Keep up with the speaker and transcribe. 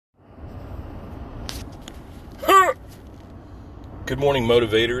Good morning,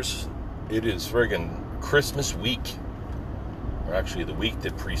 motivators. It is friggin' Christmas week. Or actually, the week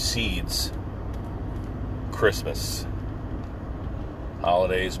that precedes Christmas.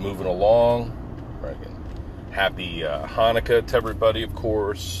 Holidays moving along. Friggin' happy Hanukkah to everybody, of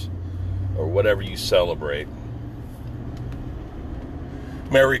course. Or whatever you celebrate.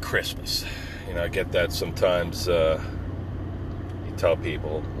 Merry Christmas. You know, I get that sometimes. You tell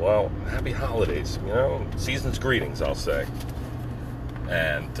people, well, happy holidays. You know, season's greetings, I'll say.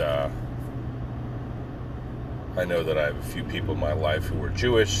 And I know that I have a few people in my life who are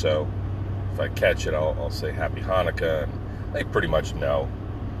Jewish, so if I catch it, I'll say Happy Hanukkah. And they pretty much know.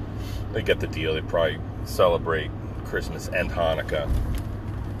 They get the deal. They probably celebrate Christmas and Hanukkah.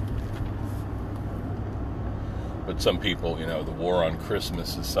 But some people, you know, the war on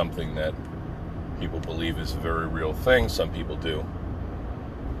Christmas is something that people believe is a very real thing. Some people do.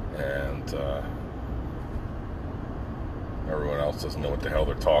 And everyone else doesn't know what the hell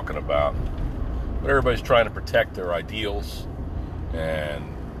they're talking about. But everybody's trying to protect their ideals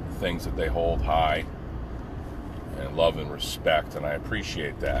and things that they hold high and love and respect. And I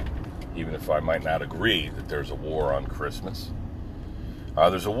appreciate that, even if I might not agree that there's a war on Christmas.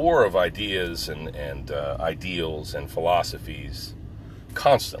 There's a war of ideas and ideals and philosophies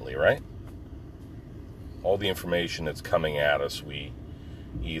constantly, right? All the information that's coming at us, we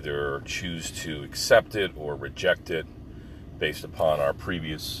either choose to accept it or reject it based upon our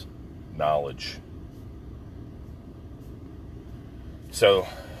previous knowledge. So,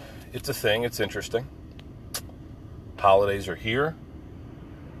 it's a thing, it's interesting. Holidays are here.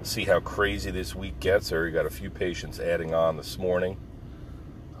 Let's see how crazy this week gets. I already got a few patients adding on this morning.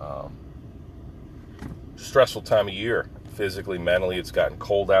 Stressful time of year. Physically, mentally, it's gotten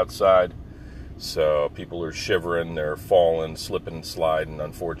cold outside. So people are shivering, they're falling, slipping and sliding,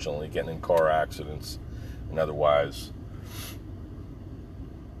 unfortunately, getting in car accidents. And otherwise,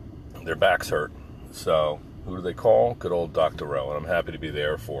 their backs hurt. So, who do they call? Good old Dr. Rowe, and I'm happy to be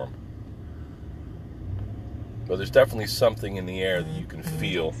there for them. But there's definitely something in the air that you can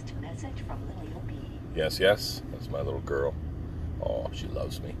feel. Yes, that's my little girl. Oh, she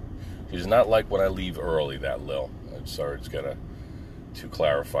loves me. She does not like when I leave early, that Lil. I'm sorry, just to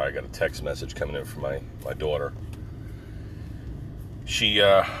clarify, I got a text message coming in from my daughter. She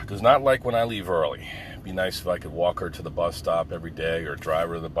does not like when I leave early. It'd be nice if I could walk her to the bus stop every day or drive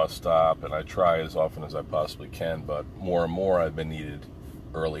her to the bus stop, and I try as often as I possibly can, but more and more I've been needed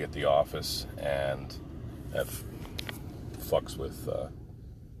early at the office, and that fucks with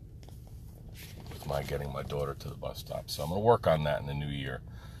my getting my daughter to the bus stop. So I'm going to work on that in the new year.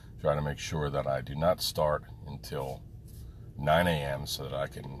 Try to make sure that I do not start until 9 a.m. so that I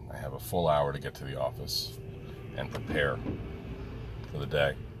have a full hour to get to the office and prepare for the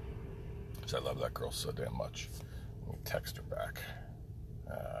day. Because I love that girl so damn much. Let me text her back.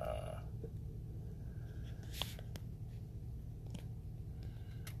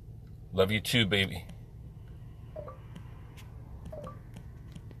 Love you too, baby.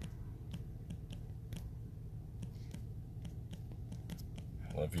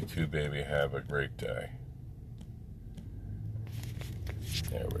 Love you too, baby. Have a great day.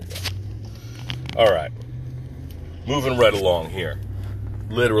 There we go. All right. Moving right along here.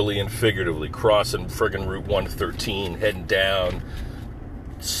 Literally and figuratively crossing friggin' Route 113, heading down.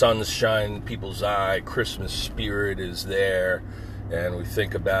 Sun's shining in people's eye. Christmas spirit is there. And we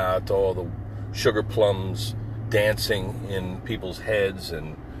think about all the sugar plums dancing in people's heads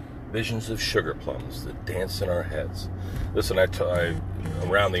and visions of sugar plums that dance in our heads. Listen,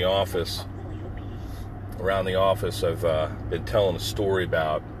 around the office, I've been telling a story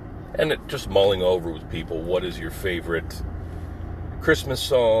about, and just mulling over with people, what is your favorite Christmas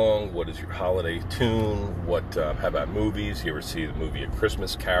song? What is your holiday tune? How about movies? You ever see the movie A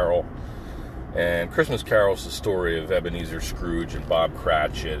Christmas Carol? And Christmas Carol is the story of Ebenezer Scrooge and Bob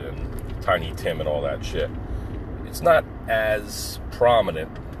Cratchit and Tiny Tim and all that shit. It's not as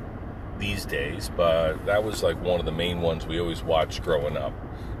prominent these days, but that was like one of the main ones we always watched growing up.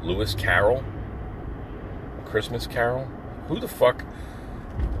 Lewis Carroll? A Christmas Carol? Who the fuck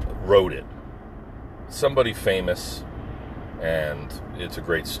wrote it? Somebody famous, and it's a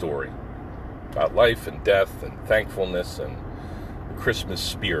great story about life and death and thankfulness and the Christmas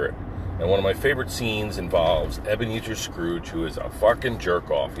spirit. And one of my favorite scenes involves Ebenezer Scrooge, who is a fucking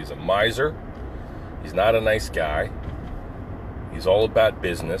jerk-off. He's a miser. He's not a nice guy. He's all about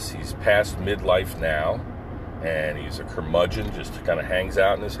business. He's past midlife now, and he's a curmudgeon, just kind of hangs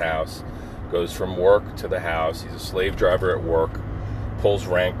out in his house, goes from work to the house. He's a slave driver at work, pulls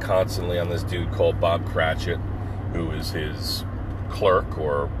rank constantly on this dude called Bob Cratchit, who is his clerk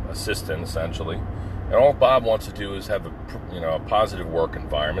or assistant, essentially, And all Bob wants to do is have a positive work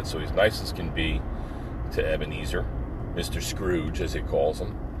environment, so he's nice as can be to Ebenezer, Mr. Scrooge, as he calls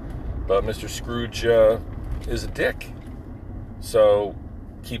him. But Mr. Scrooge is a dick. So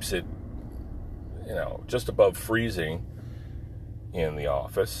keeps it, just above freezing in the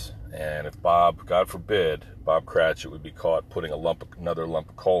office. And if Bob, God forbid, Bob Cratchit would be caught putting another lump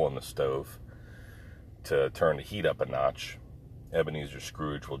of coal on the stove to turn the heat up a notch, Ebenezer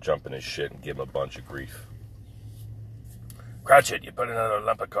Scrooge will jump in his shit and give him a bunch of grief. Cratchit, you put another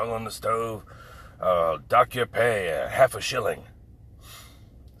lump of coal on the stove, dock your pay half a shilling.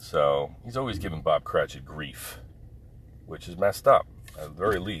 So he's always giving Bob Cratchit grief, which is messed up. At the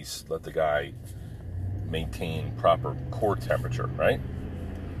very least, let the guy maintain proper core temperature, right?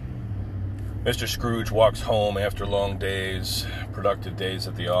 Mr. Scrooge walks home after long days, productive days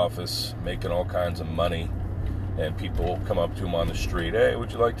at the office, making all kinds of money, and people come up to him on the street. Hey,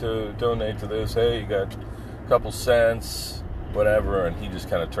 would you like to donate to this? Hey, you got a couple cents, whatever, and he just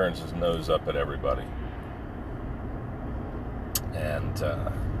kind of turns his nose up at everybody. And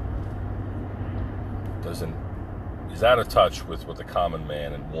he's out of touch with what the common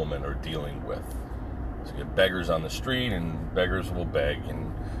man and woman are dealing with. So you get beggars on the street, and beggars will beg,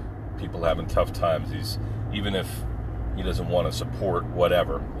 and people having tough times. Even if he doesn't want to support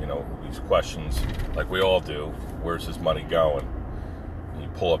whatever, these questions, like we all do, where's his money going? And you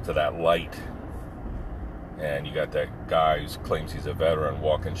pull up to that light, and you got that guy who claims he's a veteran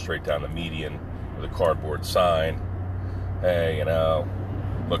walking straight down the median with a cardboard sign. Hey,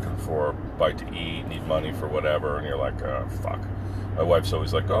 looking for a bite to eat, need money for whatever, and you're like, oh, fuck. My wife's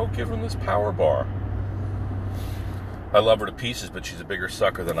always like, oh, give him this power bar. I love her to pieces, but she's a bigger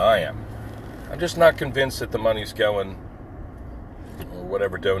sucker than I am. I'm just not convinced that the money's going, or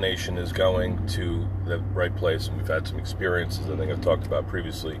whatever donation is going, to the right place. And we've had some experiences, I think I've talked about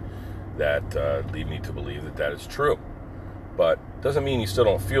previously, that lead me to believe that that is true. But doesn't mean you still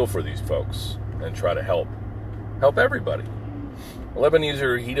don't feel for these folks and try to help everybody. Well,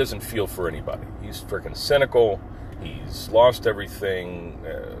 Ebenezer, he doesn't feel for anybody. He's freaking cynical. He's lost everything,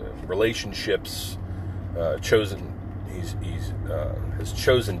 relationships, has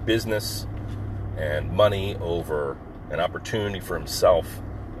chosen business and money over an opportunity for himself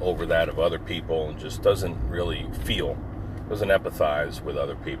over that of other people, and just doesn't really doesn't empathize with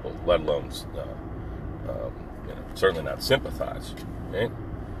other people, let alone, certainly not sympathize, right?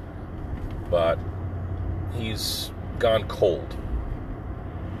 But he's gone cold.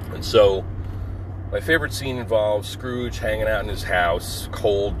 And so my favorite scene involves Scrooge hanging out in his house,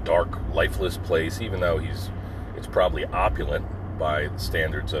 cold, dark, lifeless place, even though it's probably opulent by the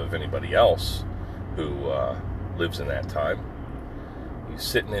standards of anybody else who lives in that time. He's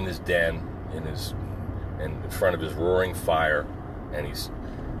sitting in his den, in front of his roaring fire, and he's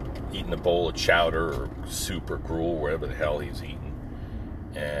eating a bowl of chowder or soup or gruel, whatever the hell he's eating.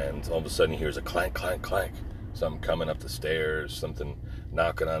 And all of a sudden he hears a clank, clank, clank. Something coming up the stairs, something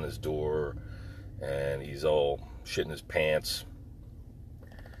knocking on his door, and he's all shitting his pants.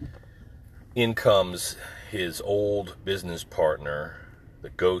 In comes his old business partner, the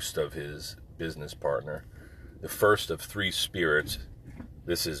ghost of his business partner, the first of three spirits.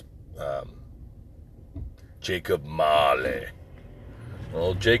 This is Jacob Marley.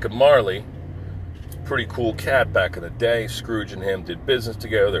 Well, Jacob Marley, pretty cool cat back in the day. Scrooge and him did business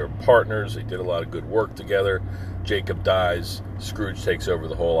together. They were partners. They did a lot of good work together. Jacob dies. Scrooge takes over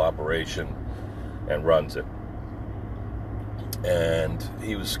the whole operation and runs it. And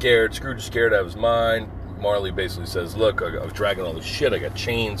he was scared. Scrooge was scared out of his mind. Marley basically says, look, I was dragging all this shit. I got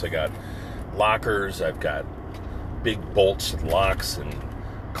chains. I got lockers. I've got big bolts and locks and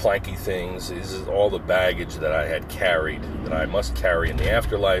clanky things. This is all the baggage that I had carried, that I must carry in the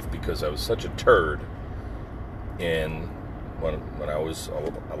afterlife, because I was such a turd when I was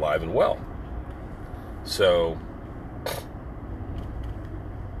alive and well. So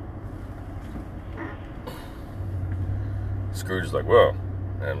Scrooge is like, whoa.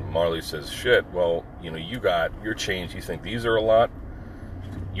 And Marley says, shit, well, you got your chains. You think these are a lot?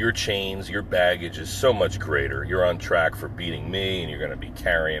 Your chains, your baggage is so much greater. You're on track for beating me, and you're going to be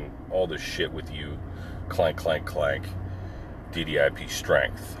carrying all this shit with you. Clank, clank, clank. DDIP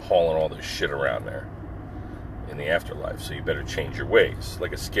strength. Hauling all this shit around there in the afterlife. So you better change your ways.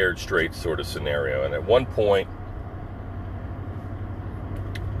 Like a scared straight sort of scenario. And at one point,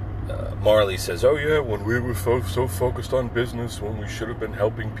 Marley says, oh yeah, when we were so focused on business, when we should have been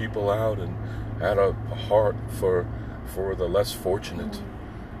helping people out and had a heart for the less fortunate.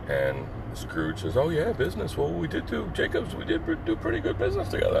 And Scrooge says, oh yeah, business. Well, we did do do pretty good business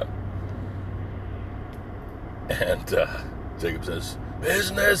together. And Jacob says,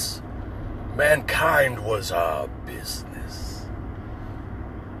 business? mankind was our business.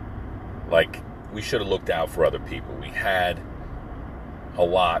 Like, we should have looked out for other people. We had a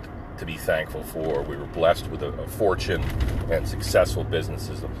lot to be thankful for. We were blessed with a fortune and successful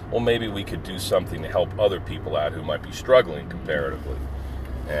businesses. Well, maybe we could do something to help other people out who might be struggling comparatively.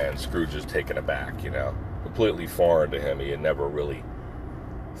 And Scrooge is taken aback, completely foreign to him. He had never really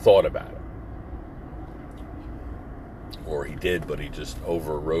thought about it. Or he did, but he just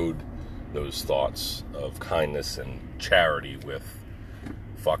overrode those thoughts of kindness and charity with,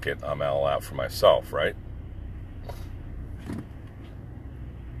 fuck it, I'm all out for myself, right?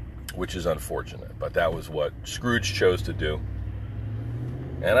 Which is unfortunate, but that was what Scrooge chose to do.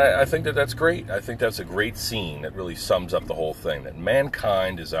 And I think that that's great. I think that's a great scene that really sums up the whole thing, that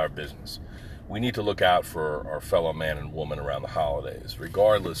mankind is our business. We need to look out for our fellow man and woman around the holidays,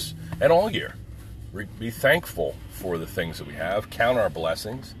 regardless, and all year. Be thankful for the things that we have. Count our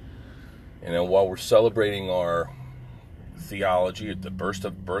blessings. While we're celebrating our theology at the birth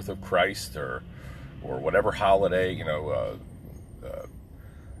of Christ, or whatever holiday,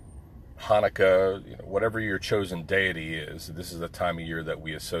 Hanukkah, whatever your chosen deity is, this is the time of year that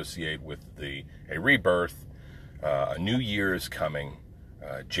we associate with a rebirth. A new year is coming.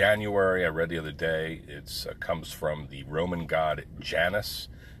 January, I read the other day, it comes from the Roman god Janus,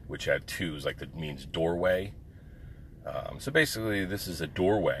 which had twos, that means doorway. So basically, this is a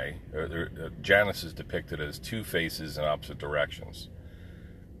doorway. Janus is depicted as two faces in opposite directions.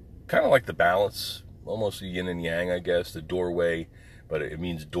 Kind of like the balance, almost a yin and yang, I guess, the doorway, but it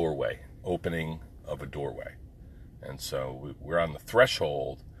means doorway, opening of a doorway. And so we're on the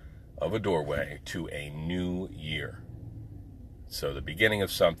threshold of a doorway to a new year. So the beginning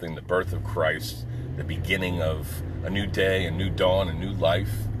of something, the birth of Christ, the beginning of a new day, a new dawn, a new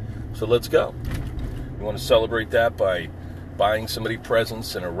life. So let's go. You want to celebrate that by buying somebody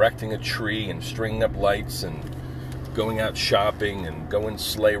presents and erecting a tree and stringing up lights and going out shopping and going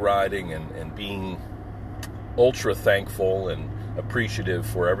sleigh riding and being ultra thankful and appreciative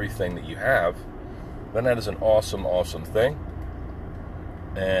for everything that you have, then that is an awesome, awesome thing.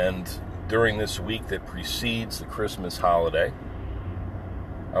 And during this week that precedes the Christmas holiday,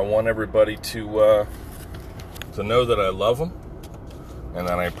 I want everybody to know that I love them and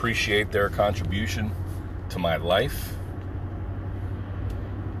that I appreciate their contribution to my life.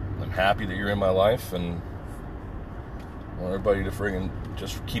 I'm happy that you're in my life, and I want everybody to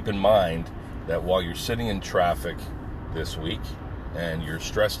just keep in mind that while you're sitting in traffic this week and you're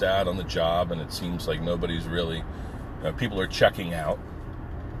stressed out on the job and it seems like nobody's really, people are checking out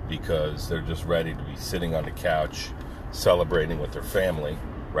because they're just ready to be sitting on the couch celebrating with their family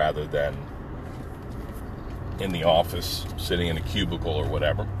rather than in the office sitting in a cubicle or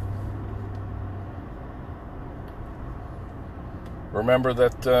whatever. Remember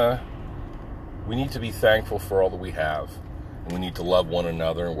that we need to be thankful for all that we have, and we need to love one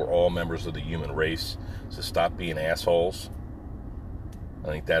another, and we're all members of the human race, so stop being assholes. I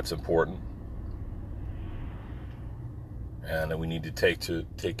think that's important. And we need to take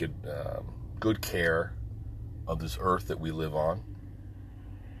good care of this earth that we live on.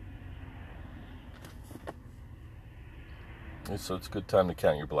 So it's a good time to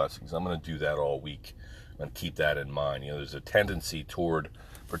count your blessings. I'm going to do that all week and keep that in mind. There's a tendency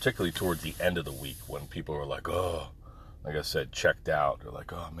particularly towards the end of the week, when people are like, oh, like I said, checked out. They're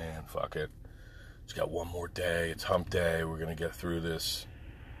like, oh man, fuck it. Just got one more day. It's hump day. We're going to get through this.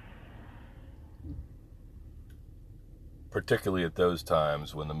 Particularly at those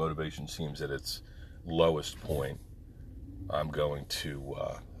times when the motivation seems at its lowest point, I'm going to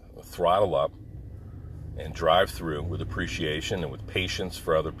throttle up and drive through with appreciation and with patience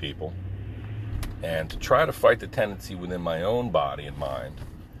for other people, and to try to fight the tendency within my own body and mind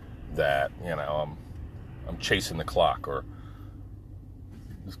that, I'm chasing the clock, or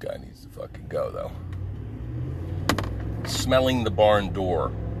this guy needs to fucking go, though. Smelling the barn door.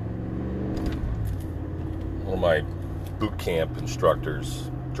 One of my boot camp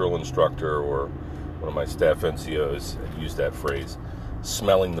instructors, drill instructor, or one of my staff NCOs used that phrase,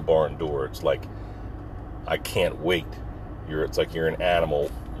 smelling the barn door. It's like, I can't wait. It's like you're an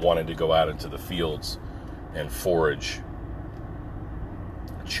animal wanting to go out into the fields and forage,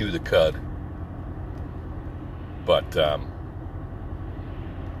 chew the cud. But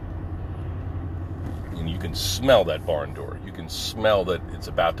you can smell that barn door. You can smell that it's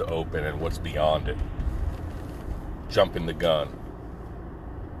about to open and what's beyond it. Jumping the gun.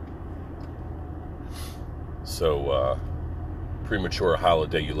 So, premature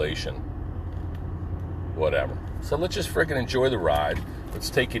holidayulation. Whatever. So let's just freaking enjoy the ride. Let's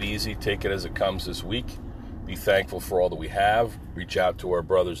take it easy. Take it as it comes this week. Be thankful for all that we have. Reach out to our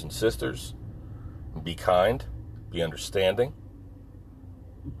brothers and sisters. Be kind, be understanding,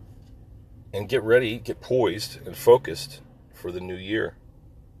 and get ready, get poised and focused for the new year.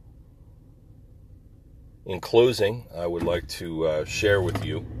 In closing, I would like to share with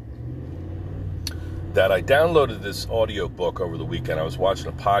you that I downloaded this audiobook over the weekend. I was watching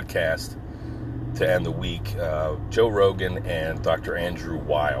a podcast to end the week, Joe Rogan and Dr. Andrew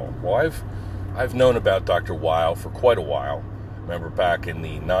Weil. Well, I've known about Dr. Weil for quite a while. Remember back in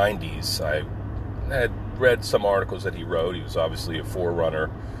the 90s, I had read some articles that he wrote. He was obviously a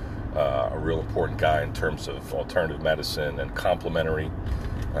forerunner, a real important guy in terms of alternative medicine and complementary,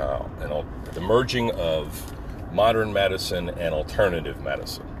 and the merging of modern medicine and alternative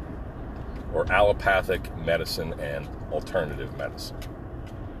medicine, or allopathic medicine and alternative medicine.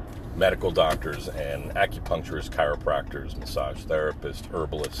 Medical doctors and acupuncturists, chiropractors, massage therapists,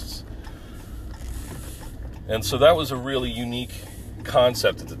 herbalists. And so that was a really unique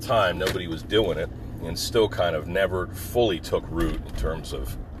concept at the time. Nobody was doing it, and still kind of never fully took root in terms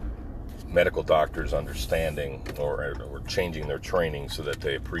of medical doctors understanding or changing their training so that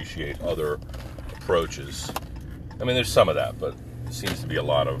they appreciate other approaches. I mean, there's some of that, but it seems to be a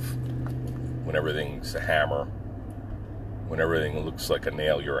lot of when everything's a hammer, when everything looks like a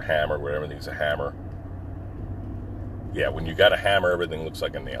nail, you're a hammer. When everything's a hammer. Yeah, when you got a hammer, everything looks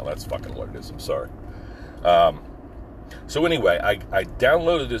like a nail. That's fucking what it is. I'm sorry. So anyway, I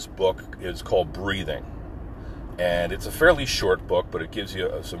downloaded this book. It's called Breathing. And it's a fairly short book, but it gives you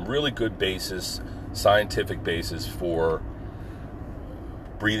some really good scientific basis for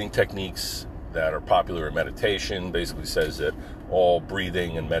breathing techniques that are popular in meditation. Basically says that all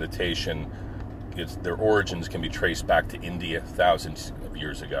breathing and meditation, their origins can be traced back to India thousands of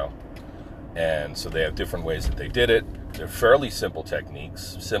years ago. And so they have different ways that they did it. They're fairly simple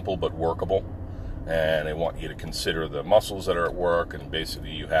techniques, simple but workable. And they want you to consider the muscles that are at work, and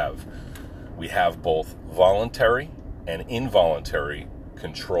basically we have both voluntary and involuntary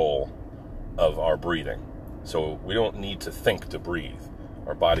control of our breathing. So we don't need to think to breathe.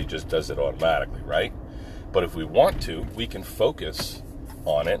 Our body just does it automatically, right? But if we want to, we can focus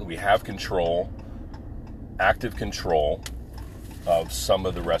on it, and we have control, active control of some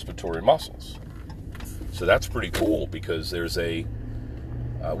of the respiratory muscles. So that's pretty cool, because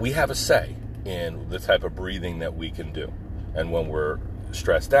we have a say in the type of breathing that we can do. And when we're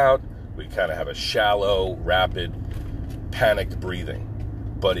stressed out, we kind of have a shallow, rapid, panicked breathing.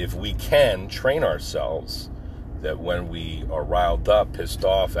 But if we can train ourselves that when we are riled up, pissed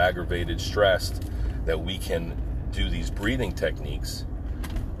off, aggravated, stressed, that we can do these breathing techniques,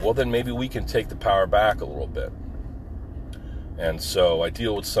 well, then maybe we can take the power back a little bit. And so I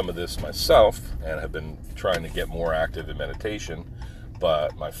deal with some of this myself and have been trying to get more active in meditation.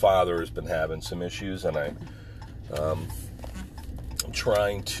 But my father has been having some issues, and I'm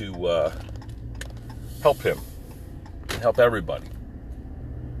trying to help him and help everybody.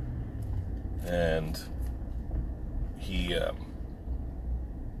 And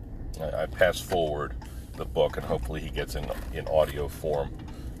I pass forward the book, and hopefully he gets in audio form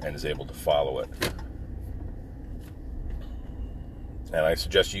and is able to follow it. And I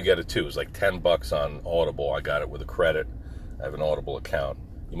suggest you get it too. It's like $10 on Audible. I got it with a credit. I have an Audible account.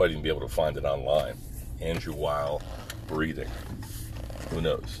 You might even be able to find it online. Andrew Weil, Breathing. Who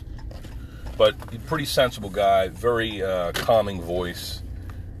knows? But pretty sensible guy, very calming voice,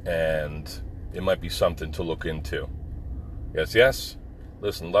 and it might be something to look into. Yes.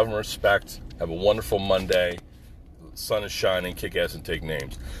 Listen, love and respect. Have a wonderful Monday. The sun is shining. Kick ass and take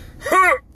names.